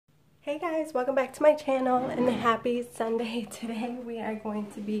Hey guys, welcome back to my channel and happy Sunday. Today we are going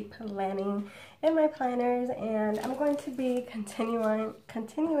to be planning in my planners and I'm going to be continuing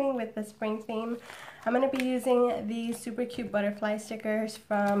with the spring theme. I'm going to be using these super cute butterfly stickers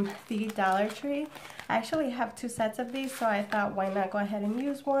from the Dollar Tree. I actually have two sets of these, so I thought why not go ahead and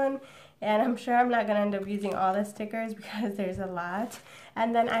use one. And I'm sure I'm not going to end up using all the stickers because there's a lot.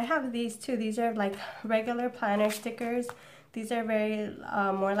 And then I have these too. These are like regular planner stickers. These are very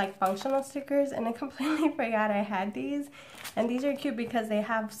more like functional stickers, and I completely forgot I had these. And these are cute because they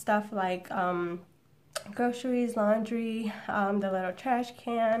have stuff like groceries, laundry, the little trash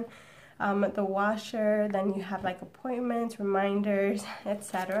can, the washer, then you have like appointments, reminders,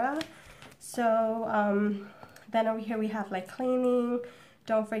 etc. So then over here we have like cleaning,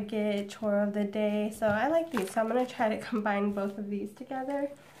 don't forget, chore of the day. So I like these, so I'm going to try to combine both of these together.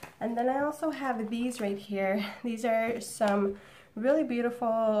 And then I also have these right here. These are some really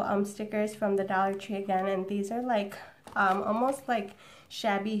beautiful stickers from the Dollar Tree again, and these are like almost like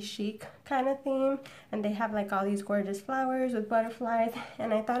shabby chic kind of theme, and they have like all these gorgeous flowers with butterflies.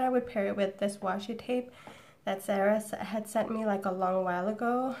 And I thought I would pair it with this washi tape that Sarah had sent me like a long while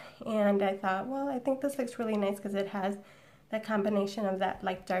ago, and I thought, well, I think this looks really nice because it has the combination of that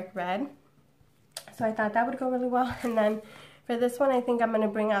like dark red, so I thought that would go really well. And then for this one, I think I'm going to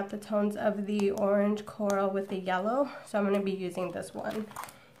bring out the tones of the orange coral with the yellow, so I'm going to be using this one.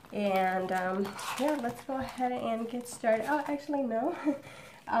 And yeah, let's go ahead and get started. Oh, actually no,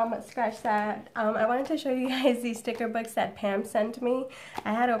 scratch that. I wanted to show you guys these sticker books that Pam sent me.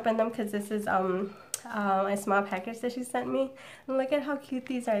 I had opened them because this is a small package that she sent me. And look at how cute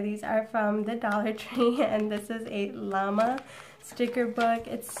these are. These are from the Dollar Tree, and this is a llama sticker book.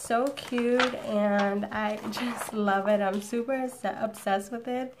 It's so cute and I just love it. I'm super obsessed with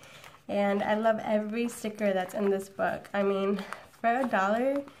it, and I love every sticker that's in this book. I mean, for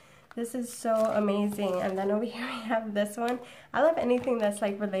 $1, this is so amazing. And then over here we have this one. I love anything that's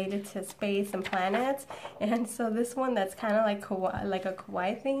like related to space and planets, and so this one that's kind of like a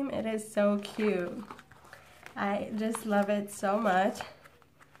kawaii theme. It is so cute. I just love it so much.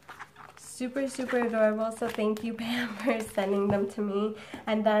 Super, super adorable, so thank you, Pam, for sending them to me.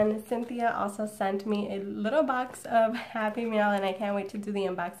 And then Cynthia also sent me a little box of Happy Meal, and I can't wait to do the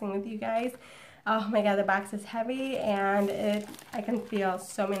unboxing with you guys. Oh my god, the box is heavy, and I can feel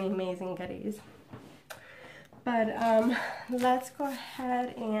so many amazing goodies. But let's go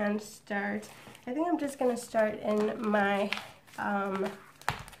ahead and start. I think I'm just going to start in my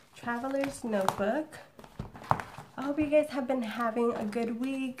traveler's notebook. I hope you guys have been having a good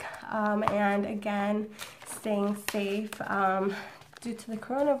week, and again, staying safe. Due to the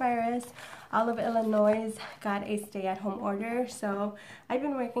coronavirus, all of Illinois got a stay-at-home order, so I've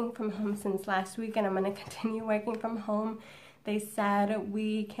been working from home since last week, and I'm going to continue working from home. They said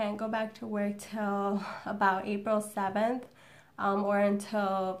we can't go back to work till about April 7th, or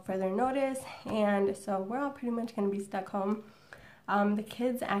until further notice, and so we're all pretty much going to be stuck home. The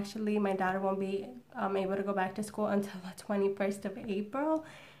kids, actually, my daughter won't be able to go back to school until the 21st of April,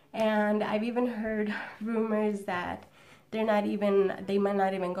 and I've even heard rumors that they might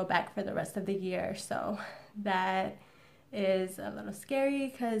not even go back for the rest of the year. So that is a little scary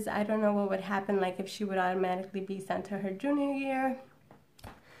because I don't know what would happen, like if she would automatically be sent to her junior year.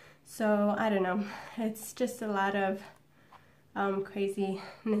 So I don't know. It's just a lot of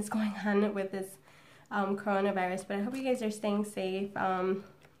craziness going on with this coronavirus, but I hope you guys are staying safe.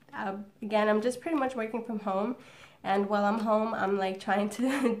 Again, I'm just pretty much working from home, and while I'm home, I'm like trying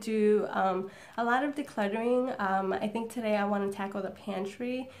to do a lot of decluttering. I think today I want to tackle the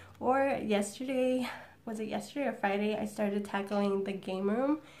pantry, or yesterday, was it yesterday or Friday, I started tackling the game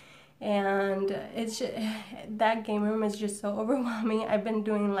room, and that game room is just so overwhelming. I've been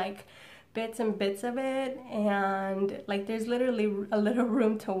doing like bits and bits of it, and like there's literally a little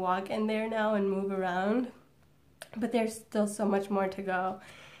room to walk in there now and move around, but there's still so much more to go,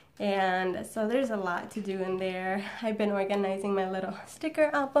 and so there's a lot to do in there. I've been organizing my little sticker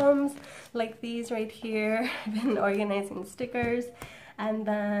albums like these right here. I've been organizing stickers, and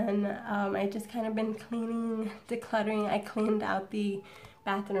then I just kind of been cleaning, decluttering. I cleaned out the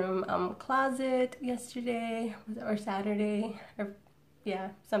bathroom closet yesterday or Saturday, or yeah,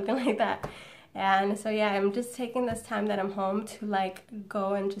 something like that. And so yeah, I'm just taking this time that I'm home to like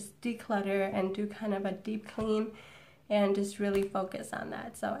go and just declutter and do kind of a deep clean and just really focus on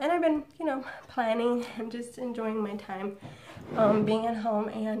that. So, and I've been, you know, planning and just enjoying my time being at home,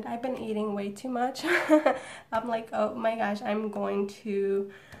 and I've been eating way too much. I'm like, oh my gosh, I'm going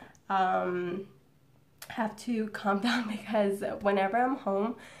to have to calm down because whenever I'm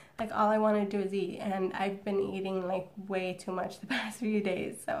home, like all I want to do is eat, and I've been eating like way too much the past few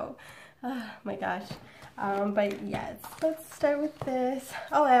days, so oh my gosh. But yes, let's start with this.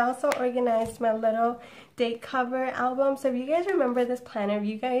 Oh, I also organized my little date cover album. So if you guys remember this planner, if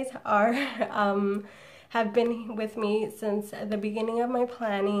you guys are have been with me since the beginning of my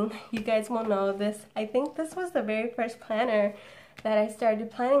planning, you guys will know this. I think this was the very first planner that I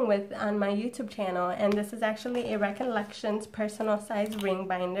started planning with on my YouTube channel, and this is actually a Recollections personal size ring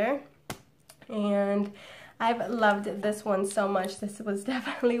binder, and I've loved this one so much. This was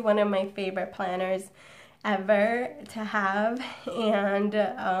definitely one of my favorite planners ever to have, and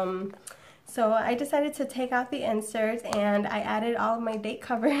so I decided to take out the inserts, and I added all of my date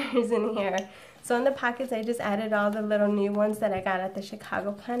covers in here. So in the pockets, I just added all the little new ones that I got at the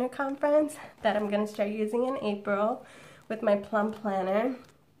Chicago Planner Conference that I'm going to start using in April with my plum planner.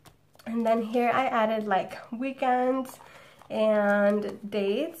 And then here I added like weekends and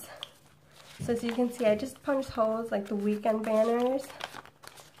dates. So as you can see, I just punched holes like the weekend banners.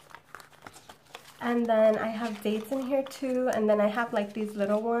 And then I have dates in here too, and then I have like these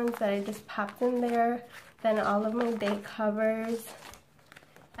little ones that I just popped in there. Then all of my date covers.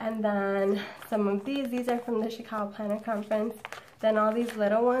 And then some of these are from the Chicago Planner Conference. Then all these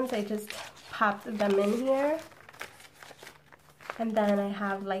little ones, I just popped them in here. And then I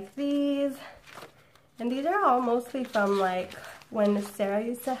have like these. And these are all mostly from like when Sarah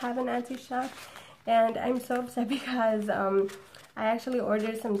used to have an Etsy shop. And I'm so upset because I actually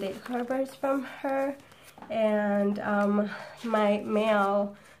ordered some date covers from her. And my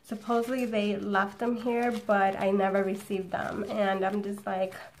mail, supposedly they left them here, but I never received them. And I'm just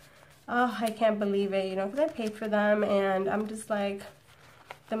like, oh, I can't believe it, you know, because I paid for them. And I'm just like,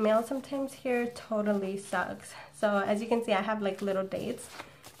 the mail sometimes here totally sucks. So as you can see, I have like little dates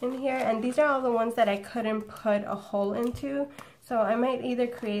in here. And these are all the ones that I couldn't put a hole into. So I might either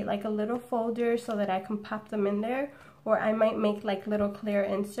create like a little folder so that I can pop them in there, or I might make like little clear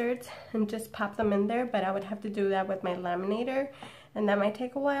inserts and just pop them in there, but I would have to do that with my laminator, and that might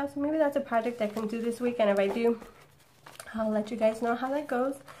take a while. So maybe that's a project I can do this week, and if I do, I'll let you guys know how that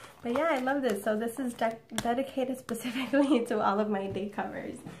goes. But yeah, I love this. So this is dedicated specifically to all of my date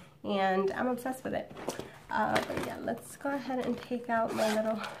covers, and I'm obsessed with it. But yeah, let's go ahead and take out my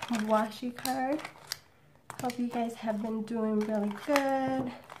little washi card. Hope you guys have been doing really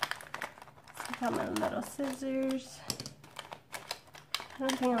good. Take out my little scissors. I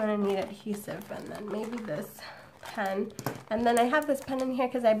don't think I'm going to need adhesive, and then maybe this pen. And then I have this pen in here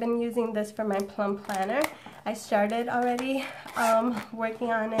because I've been using this for my plum planner. I started already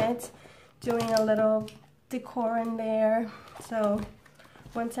working on it, doing a little decor in there. So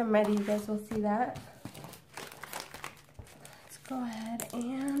once I'm ready, you guys will see that. Let's go ahead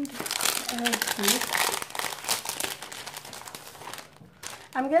and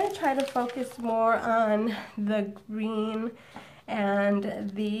I'm going to try to focus more on the green and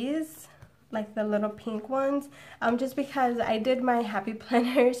these, like the little pink ones, just because I did my happy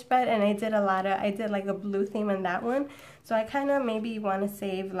planner spread, and I did like a blue theme in that one. So I kind of maybe want to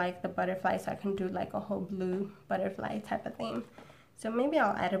save like the butterfly, so I can do like a whole blue butterfly type of theme. So maybe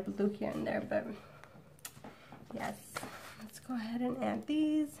I'll add a blue here and there, but yes, let's go ahead and add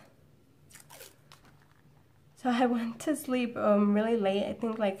these. So I went to sleep really late, I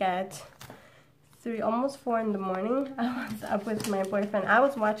think like at 3, almost 4 in the morning. I was up with my boyfriend. I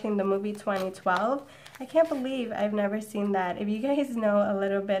was watching the movie 2012. I can't believe I've never seen that. If you guys know a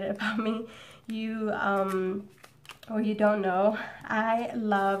little bit about me, you, or you don't know, I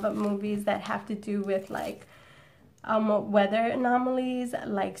love movies that have to do with like weather anomalies,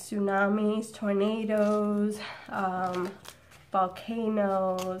 like tsunamis, tornadoes,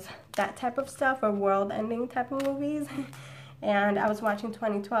 volcanoes, that type of stuff, or world-ending type of movies. And I was watching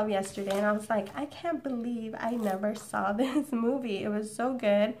 2012 yesterday, and I was like, I can't believe I never saw this movie. It was so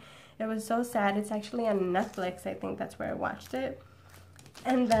good. It was so sad. It's actually on Netflix. I think that's where I watched it.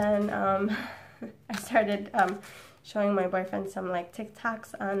 And then I started showing my boyfriend some like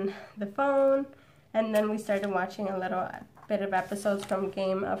TikToks on the phone, and then we started watching a little bit of episodes from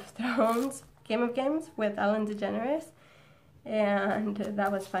Game of Games with Ellen DeGeneres. And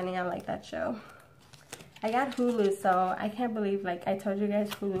that was funny. I like that show. I got Hulu, so I can't believe, like I told you guys,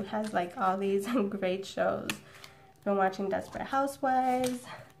 Hulu has like all these great shows. Been watching Desperate Housewives.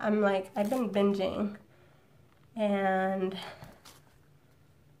 I've been binging, and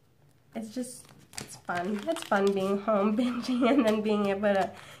it's fun. It's fun being home binging and then being able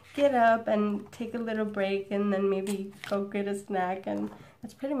to get up and take a little break and then maybe go get a snack, and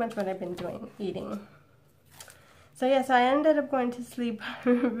that's pretty much what I've been doing, eating. So yeah, so I ended up going to sleep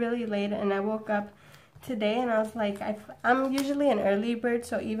really late, and I woke up today, and I was like, I'm usually an early bird,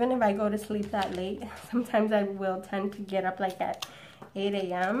 so even if I go to sleep that late, sometimes I will tend to get up like at 8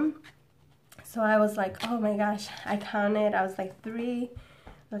 a.m. So I was like, oh my gosh, I counted. I was like 3,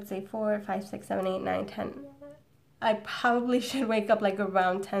 let's say 4, 5, 6, 7, 8, 9, 10. I probably should wake up like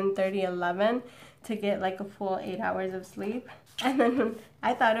around 10:30, 11 to get like a full 8 hours of sleep. And then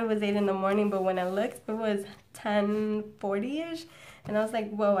I thought it was 8 in the morning, but when I looked, it was 10:40-ish. And I was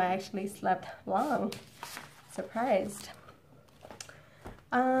like, whoa, I actually slept long. Surprised.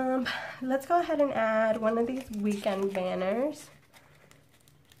 Let's go ahead and add one of these weekend banners.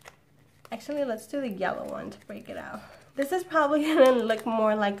 Actually, let's do the yellow one to break it out. This is probably gonna look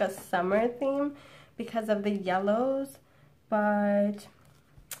more like a summer theme because of the yellows, but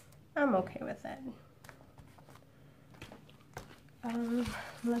I'm okay with it.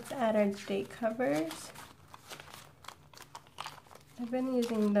 Let's add our date covers. I've been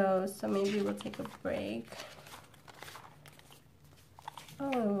using those, so maybe we'll take a break.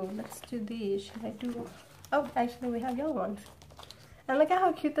 Oh, let's do these. Should I do... Oh, actually we have yellow ones. And look at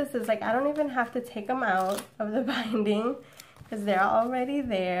how cute this is. Like, I don't even have to take them out of the binding because they're already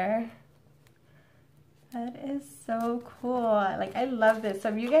there. That is so cool. Like, I love this. So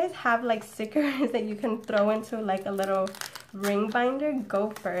if you guys have like stickers that you can throw into like a little ring binder,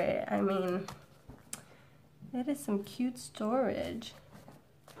 go for it. I mean, that is some cute storage.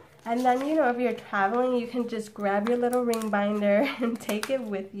 And then, you know, if you're traveling, you can just grab your little ring binder and take it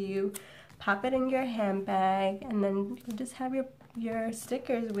with you, pop it in your handbag, and then you just have your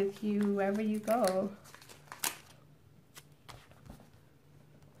stickers with you wherever you go.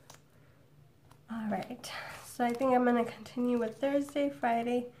 Alright, so I think I'm going to continue with Thursday,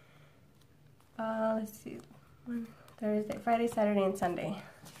 Friday, let's see, Thursday, Friday, Saturday, and Sunday.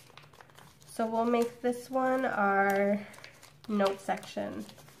 So we'll make this one our note section.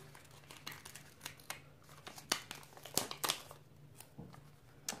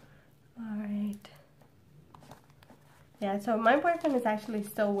 Alright. Yeah, so my boyfriend is actually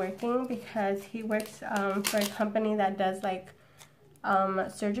still working because he works for a company that does like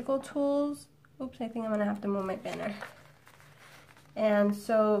surgical tools. Oops, I think I'm gonna have to move my banner. And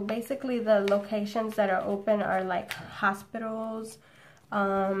so basically the locations that are open are like hospitals,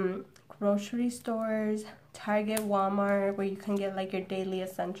 grocery stores, Target, Walmart, where you can get like your daily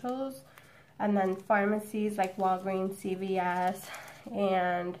essentials, and then pharmacies like Walgreens, CVS,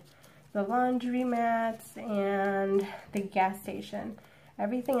 and the laundromats, and the gas station.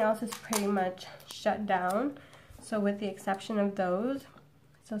 Everything else is pretty much shut down, so with the exception of those.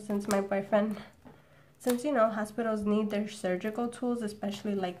 So since my boyfriend, since you know hospitals need their surgical tools,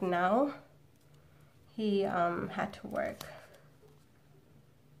 especially like now, he had to work.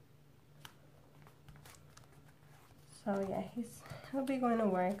 So yeah, he'll be going to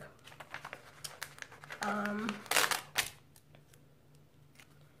work.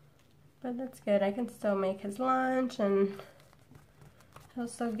 But that's good. I can still make his lunch, and he'll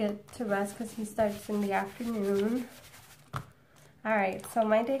still get to rest because he starts in the afternoon. Alright, so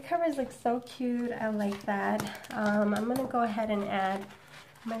my day covers look so cute. I like that. I'm going to go ahead and add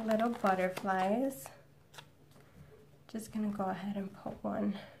my little butterflies. Just going to go ahead and put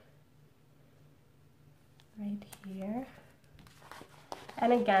one right here.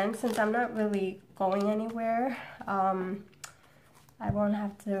 And again, since I'm not really going anywhere, I won't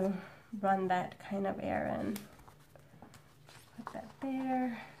have to run that kind of errand. Just put that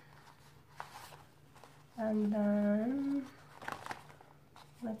there. And then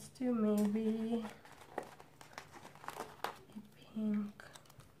let's do maybe a pink.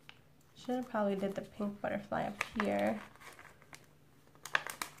 Should have probably did the pink butterfly up here.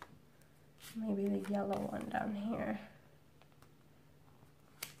 Maybe the yellow one down here.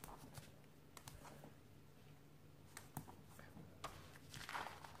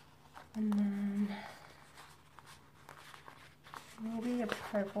 And then maybe a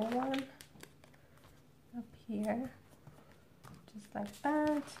purple one up here, just like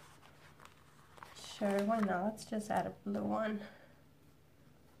that. Sure, why not? Let's just add a blue one.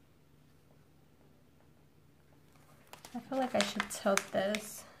 I feel like I should tilt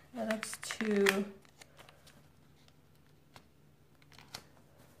this. It looks too...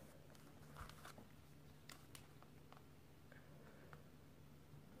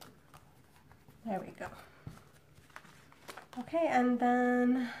 There we go. Okay, and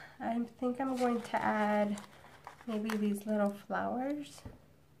then I think I'm going to add maybe these little flowers.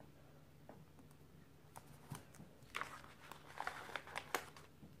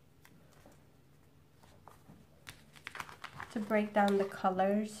 To break down the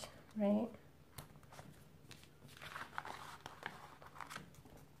colors, right?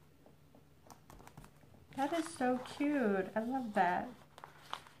 That is so cute. I love that.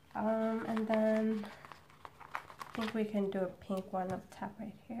 And then I think we can do a pink one up top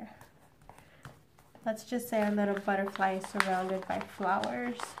right here. Let's just say a little butterfly surrounded by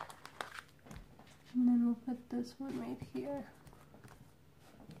flowers. And then we'll put this one right here.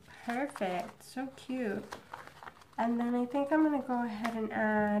 Perfect. So cute. And then I think I'm going to go ahead and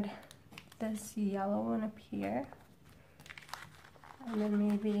add this yellow one up here. And then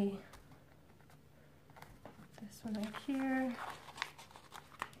maybe this one right here.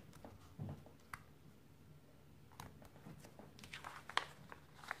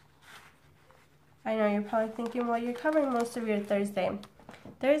 I know you're probably thinking, well, you're covering most of your Thursday.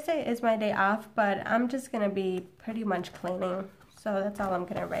 Thursday is my day off, but I'm just going to be pretty much cleaning. So that's all I'm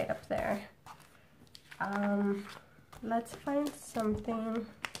going to write up there. Let's find something.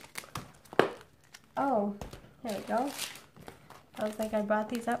 Oh, there we go. I was like, I brought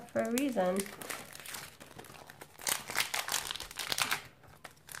these up for a reason.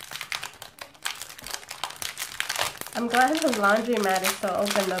 I'm glad the laundromat is still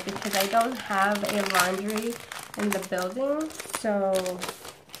open though, because I don't have a laundry in the building, so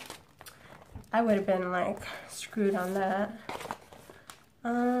I would have been like screwed on that.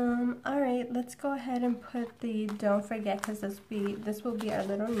 Alright, let's go ahead and put the don't forget, because this will be our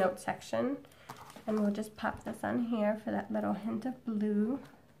little note section. And we'll just pop this on here for that little hint of blue.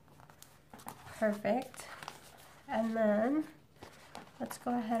 Perfect. And then let's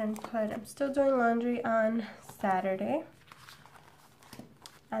go ahead and put, I'm still doing laundry on Saturday.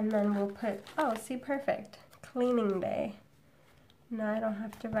 And then we'll put, oh, see, perfect. Cleaning day. Now I don't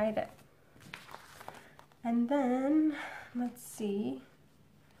have to write it. And then, let's see.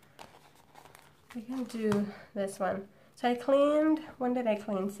 We can do this one. So I cleaned, when did I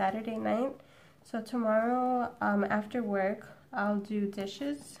clean? Saturday night. So tomorrow, after work, I'll do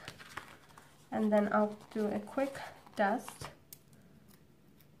dishes. And then I'll do a quick dust.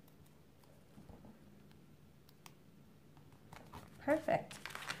 Perfect.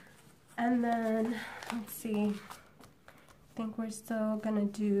 And then, let's see, I think we're still gonna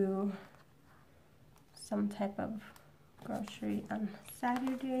do some type of grocery on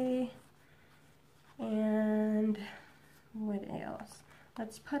Saturday. And what else?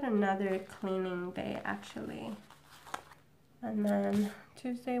 Let's put another cleaning day actually. And then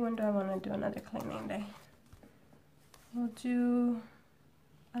Tuesday, when do I want to do another cleaning day? We'll do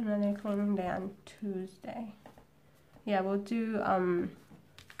another cleaning day on Tuesday. Yeah, we'll do,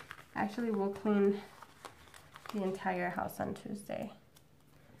 actually we'll clean the entire house on Tuesday.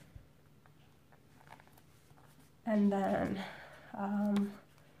 And then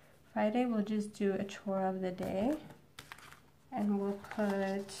Friday we'll just do a chore of the day. And we'll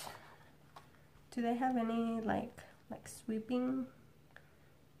put, do they have any like sweeping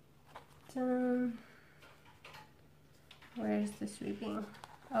done? Where's the sweeping?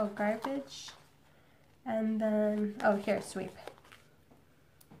 Oh, garbage. And then, oh, here, sweep.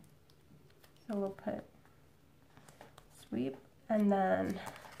 So we'll put sweep, and then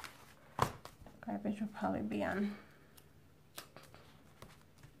garbage will probably be on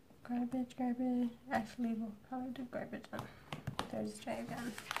garbage. Actually, we'll probably do garbage on Thursday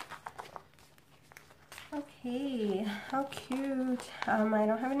again. Okay, how cute. I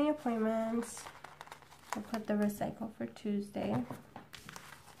don't have any appointments. We'll put the recycle for Tuesday.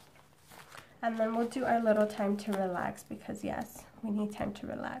 And then we'll do our little time to relax, because yes, we need time to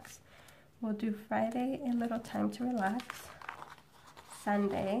relax. We'll do Friday a little time to relax.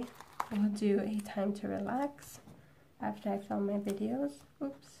 Sunday, we'll do a time to relax after I film my videos.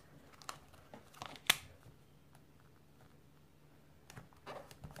 Oops.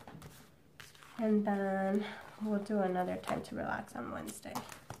 And then we'll do another time to relax on Wednesday.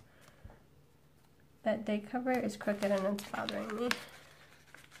 That day cover is crooked and it's bothering me.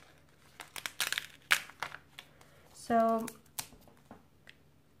 So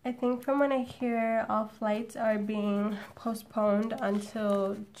I think from what I hear, all flights are being postponed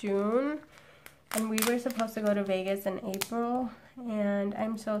until June. And we were supposed to go to Vegas in April. And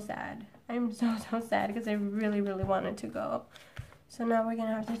I'm so sad. I'm so sad because I really wanted to go. So now we're going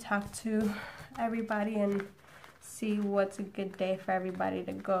to have to talk to everybody and see what's a good day for everybody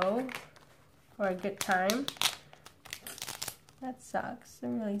to go. Or a good time. That sucks. It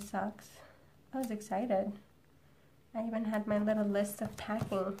really sucks. I was excited. I even had my little list of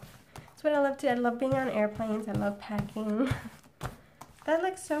packing. That's what I love to do. I love being on airplanes. I love packing. That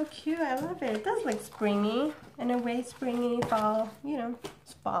looks so cute. I love it. It does look springy. In a way, springy, fall. You know,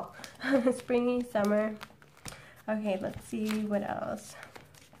 it's fall. Springy, summer. Okay, let's see what else.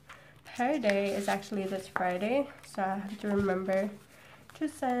 Hair day is actually this Friday. So I have to remember to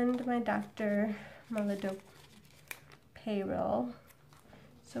send my doctor Melody payroll.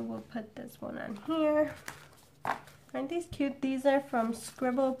 So we'll put this one on here. Aren't these cute? These are from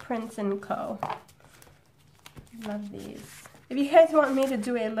Scribble Prints & Co. Love these. If you guys want me to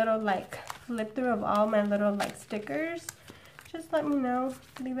do a little like flip through of all my little like stickers, just let me know.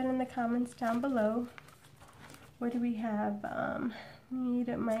 Leave it in the comments down below. Where do we have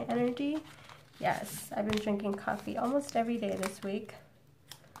need my energy? Yes, I've been drinking coffee almost every day this week.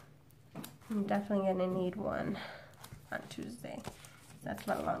 I'm definitely gonna need one on Tuesday. That's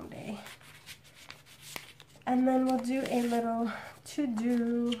my long day. And then we'll do a little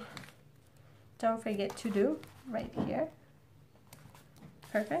to-do. Don't forget to do right here.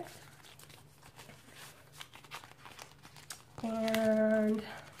 Perfect. And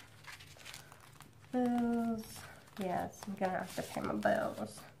bills. Yes, I'm gonna have to pay my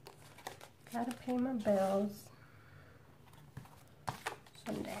bills. Gotta pay my bills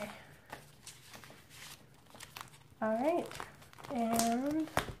someday. Alright, and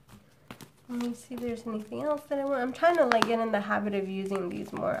let me see if there's anything else that I want. I'm trying to like get in the habit of using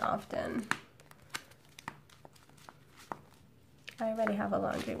these more often. I already have a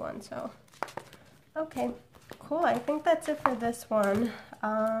laundry one, so okay, cool. I think that's it for this one.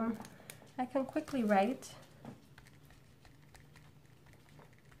 I can quickly write.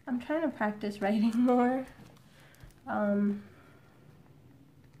 I'm trying to practice writing more.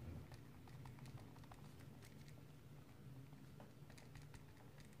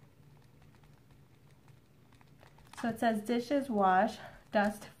 So it says dishes, wash,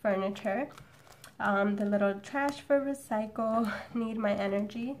 dust, furniture. The little trash for recycle, need my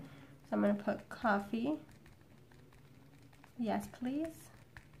energy. So I'm going to put coffee. Yes, please.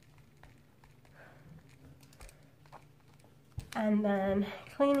 And then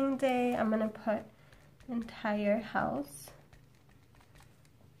cleaning day, I'm going to put entire house.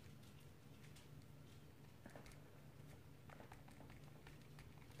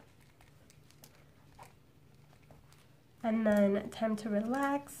 And then time to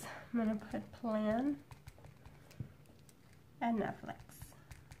relax, I'm going to put plan and Netflix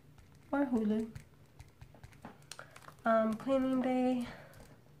or Hulu. Cleaning day,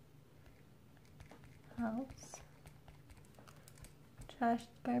 house, trash,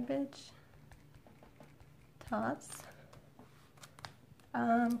 garbage, tots,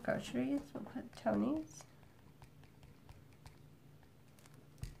 groceries, we'll put Tony's,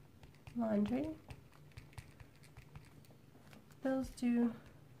 laundry, bills due,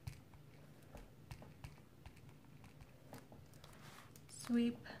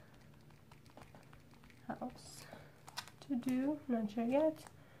 sweep, house, to do, not sure yet.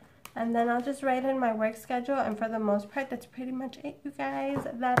 And then I'll just write in my work schedule, and for the most part that's pretty much it, you guys.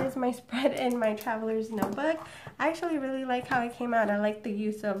 That is my spread in my traveler's notebook. I actually really like how it came out. I like the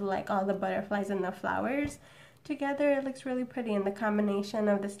use of like all the butterflies and the flowers together. It looks really pretty, and the combination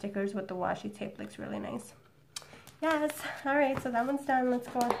of the stickers with the washi tape looks really nice. Yes, alright, so that one's done. Let's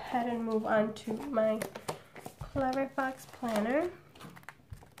go ahead and move on to my Clever Fox planner.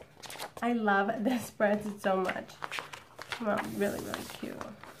 I love this spreads so much. Came out really, really cute.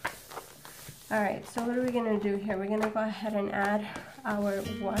 Alright, so what are we going to do here? We're going to go ahead and add our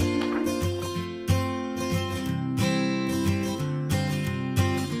washi.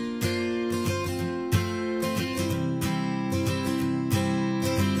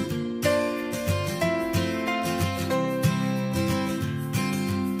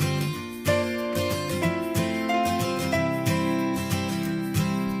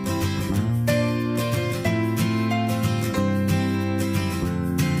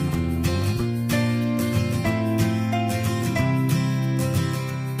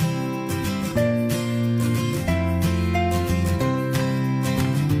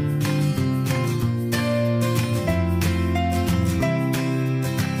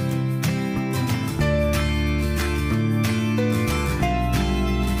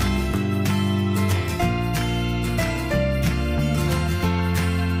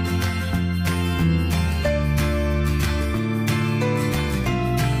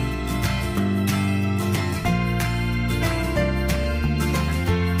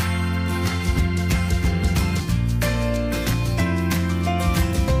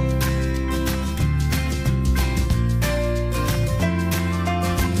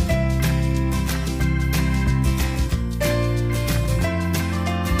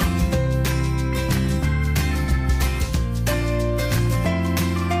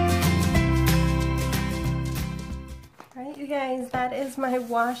 That is my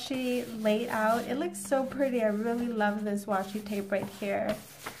washi laid out. It looks so pretty. I really love this washi tape right here.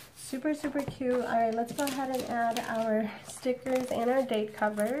 Super, super cute. Alright, let's go ahead and add our stickers and our date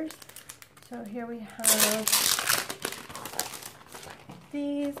covers. So here we have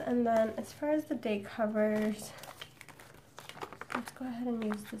these, and then as far as the day covers, let's go ahead and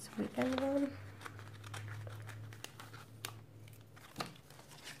use this weekend one.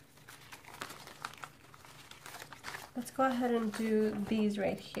 Let's go ahead and do these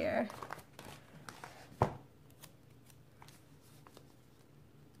right here.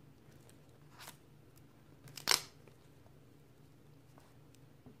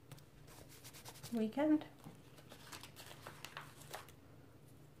 Weekend.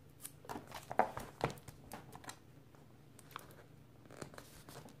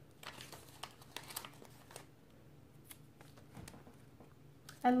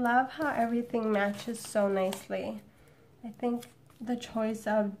 I love how everything matches so nicely. I think the choice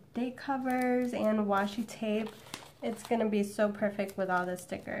of date covers and washi tape, it's gonna be so perfect with all the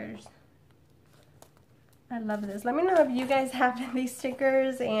stickers. I love this. Let me know if you guys have these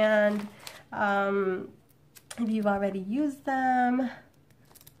stickers and if you've already used them.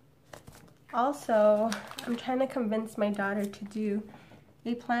 Also, I'm trying to convince my daughter to do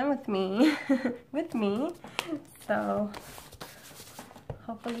a plan with me, so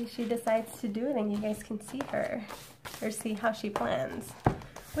hopefully she decides to do it and you guys can see her, or see how she plans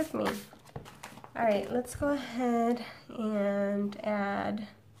with me. Alright, let's go ahead and add,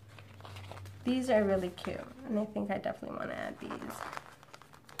 these are really cute, and I think I definitely want to add these.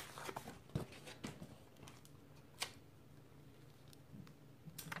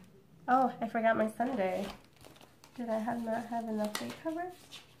 Oh, I forgot my Sunday. Did I not have enough date covers?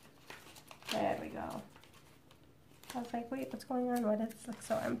 There we go. I was like, wait, what's going on? Why does this look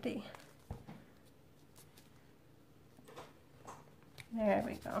so empty? There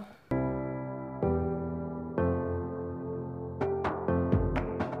we go.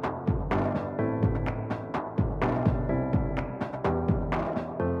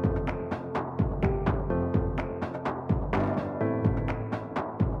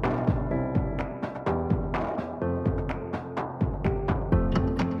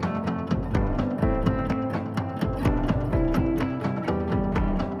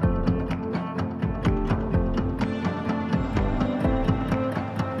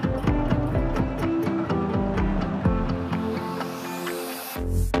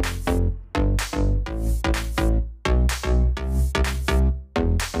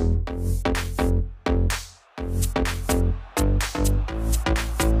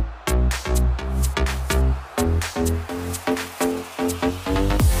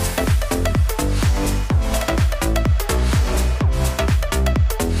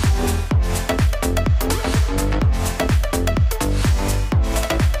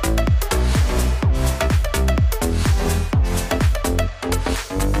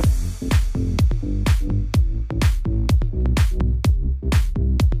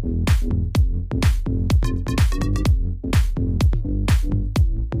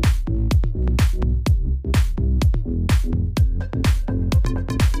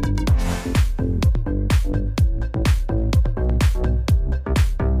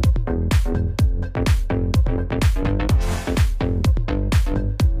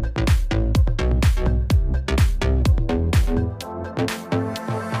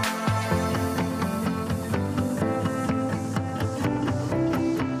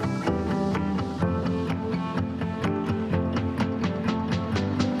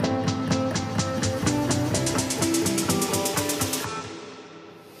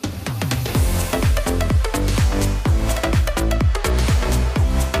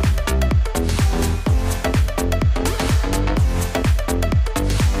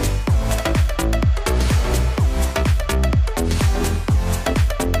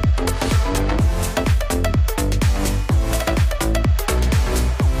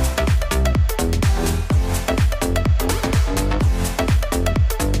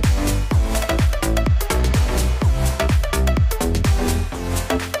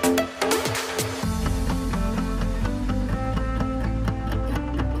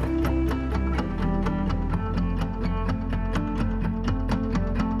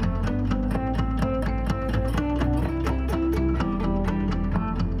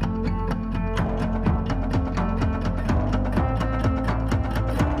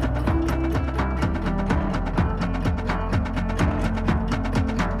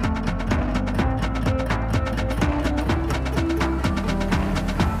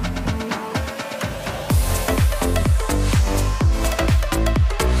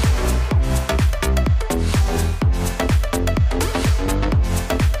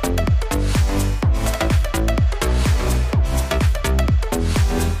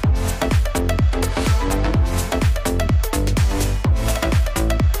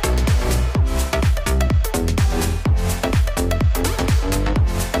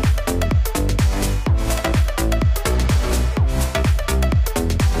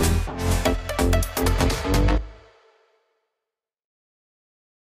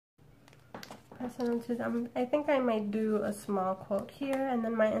 pass it on to them. I think I might do a small quote here and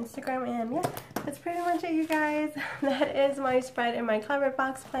then my Instagram, and yeah, that's pretty much it, you guys. That is my spread in my Clever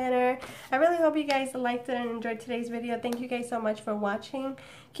Box planner. I really hope you guys liked it and enjoyed today's video. Thank you guys so much for watching.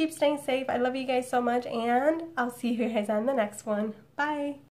 Keep staying safe. I love you guys so much, and I'll see you guys on the next one. Bye!